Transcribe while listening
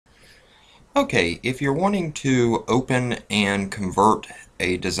Okay, if you're wanting to open and convert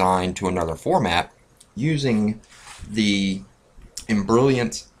a design to another format using the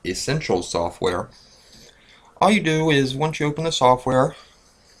Embrilliance Essentials software, all you do is once you open the software,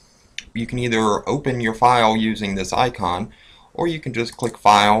 you can either open your file using this icon, or you can just click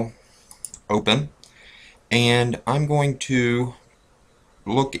File, Open, and I'm going to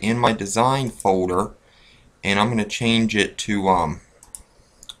look in my design folder and I'm going to change it to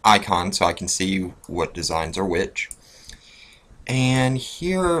icon so I can see what designs are which. And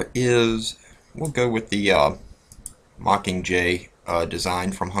here is, we'll go with the Mockingjay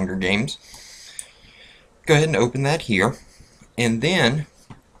design from Hunger Games. Go ahead and open that here, and then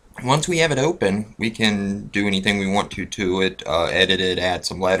once we have it open, we can do anything we want to it, edit it, add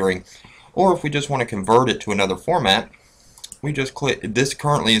some lettering, or if we just want to convert it to another format, we just click. This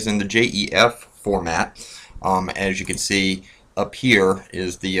currently is in the JEF format. As you can see up here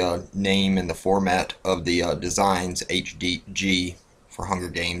is the name and the format of the designs, HDG for Hunger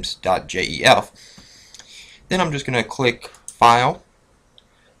Games.jef. Then I'm just going to click File,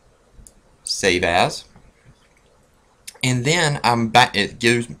 Save As, and then I'm back.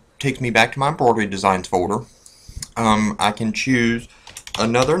 Takes me back to my embroidery designs folder. I can choose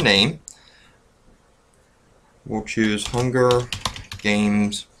another name. We'll choose Hunger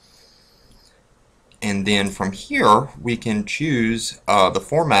Games, and then from here we can choose the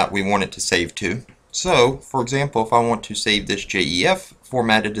format we want it to save to. So, for example, if I want to save this JEF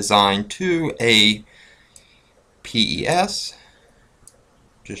formatted design to a PES,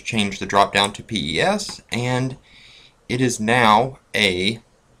 just change the drop down to PES, and it is now a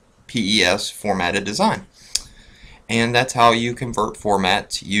PES formatted design. And that's how you convert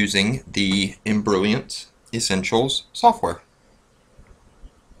formats using the Embrilliance Essentials software.